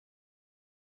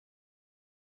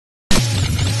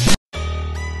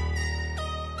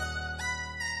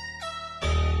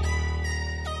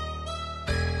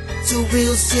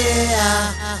2wheels,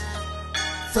 yeah.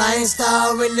 Flying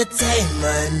Star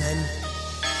Entertainment.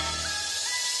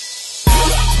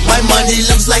 My money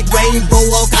looks like rainbow,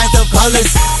 all kinds of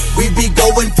colors. We be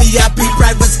going VIP,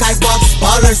 private skybox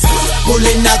ballers.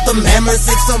 Pulling out them hammers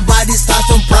if somebody starts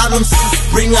some problems.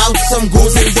 Bring out some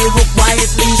goons and they will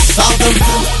quietly solve them.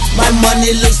 My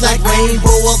money looks like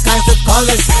rainbow, all kinds of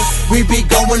colors. We be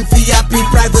going VIP,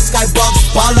 private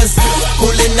skybox ballers.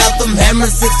 Pulling out them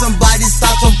hammers if somebody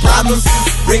starts some problems.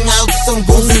 Bring out some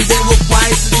goons and they will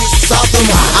quietly solve them.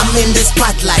 I'm in the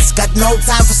spotlights, got no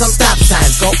time for some stop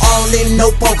signs. Go all in,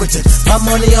 no poker chips. My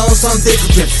money on some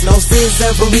different trips. No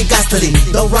scissor, but we got to leave.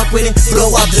 Don't rock with it,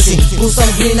 blow up the scene. Pull some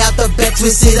green out the back,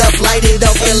 twist it up, light it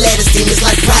up, and let it steam. It's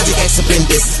like Project X up in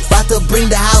this. About to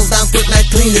bring the house down quick, like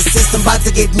clean the system. About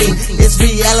to get mean. It's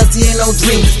reality and no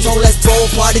dream. So let's throw a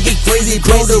party, get crazy,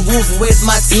 blow the roof with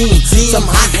my team. Some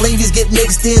hot ladies get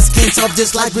mixed in, skin soft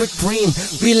just like whipped cream.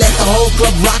 We let the whole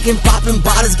club rockin', poppin',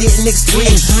 bottles getting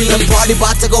extreme. The party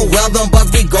about to go well done, but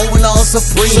we going all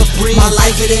supreme. My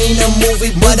life, it ain't a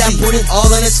movie, but I put it all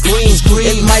on the screen.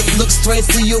 It might look strange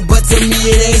to you, but to me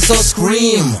it ain't, so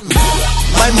scream.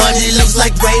 My money looks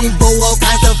like rainbow, all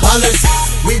kinds of colors.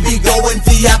 We be going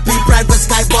VIP, private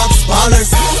skybox ballers.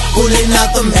 Pulling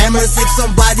out them hammers if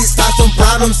somebody starts some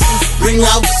problems. Bring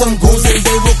out some goons and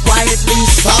they will quietly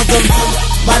solve them.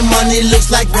 My money looks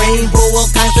like rainbow, all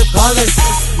kinds of colors.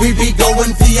 We be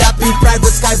going VIP, private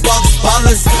skybox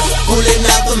ballers. Pulling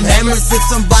out them hammers if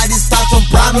somebody starts some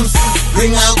problems.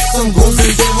 Bring out some goons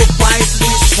and they will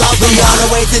quietly solve them. On the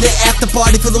way to the after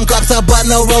party, fill them cups up but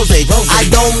no rose. I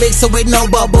don't mix it with no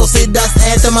bubbles, it does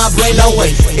enter my brain, no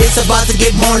way. It's about to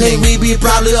get morning, we be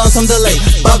probably on some delay,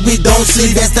 but we don't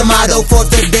sleep, that's the motto for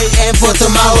today and for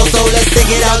tomorrow. So let's take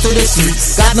it out to the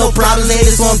streets. Got no problem,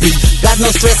 haters won't be. Got no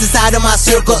stress inside of my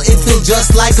circle, it feels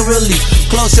just like a relief.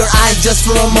 Close your eyes just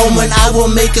for a moment, I will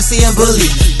make you see and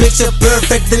believe. Picture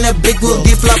perfect in a big will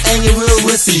give love and you will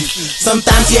receive.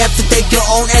 Sometimes you have to take your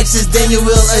own actions, then you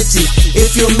will achieve.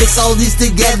 If you mix all these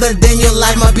together, then your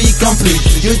life might be complete.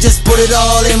 You just put it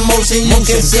all in motion, you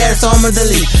can share some of the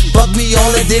lead. But we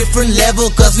on a different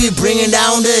level, cause we bringing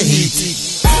down the heat.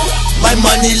 My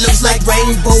money looks like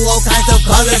rainbow, all kinds of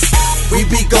colors. We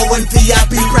be going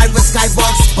VIP, private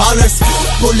skybox ballers.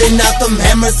 Pulling out them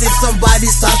hammers if somebody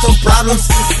starts some problems.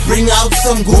 Bring out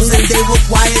some goons and they will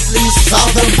quietly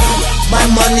solve them. My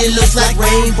money looks like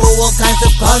rainbow, all kinds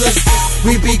of colors.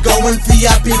 We be going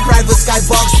VIP, private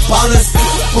skybox ballers.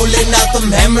 Pulling out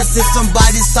them hammers if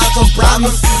somebody starts some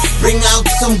problems. Bring out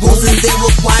some goons and they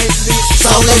will quietly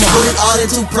solve them. Put it all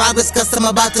into progress, cause I'm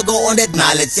about to go on that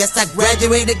knowledge. Yes, I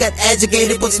graduated, got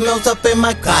educated, put some notes up in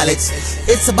my college.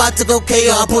 It's about to go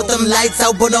KO, put them lights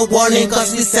out, but no warning,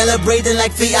 cause we celebrating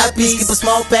like VIPs. Keep a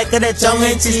small pack of that young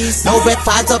and cheese. No red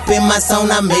fights up in my zone,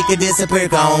 I make it disappear,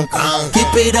 gone.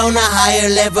 Keep it on a higher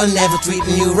level, never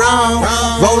treating you wrong.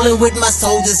 Rolling with my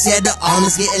soldiers, yeah, the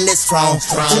army's getting this strong.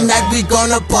 Tonight we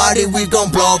gonna party, we gon'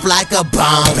 blow up like a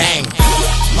bomb. Bang.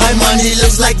 My money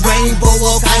looks like rainbow,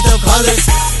 all kinds of colors.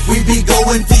 We be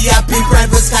going VIP,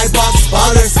 private skybox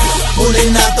ballers.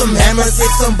 Pulling out them hammers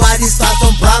if somebody starts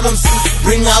some problems.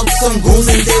 Bring out some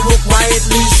goons and they will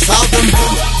quietly solve them.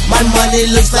 My money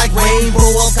looks like rainbow,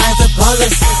 all kinds of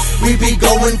colors. We be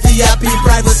going VIP,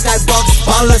 private skybox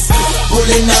ballers.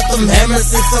 Pulling out them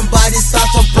hammers if somebody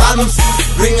starts some problems.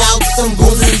 Bring out some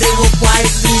goons and they will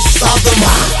quietly solve them.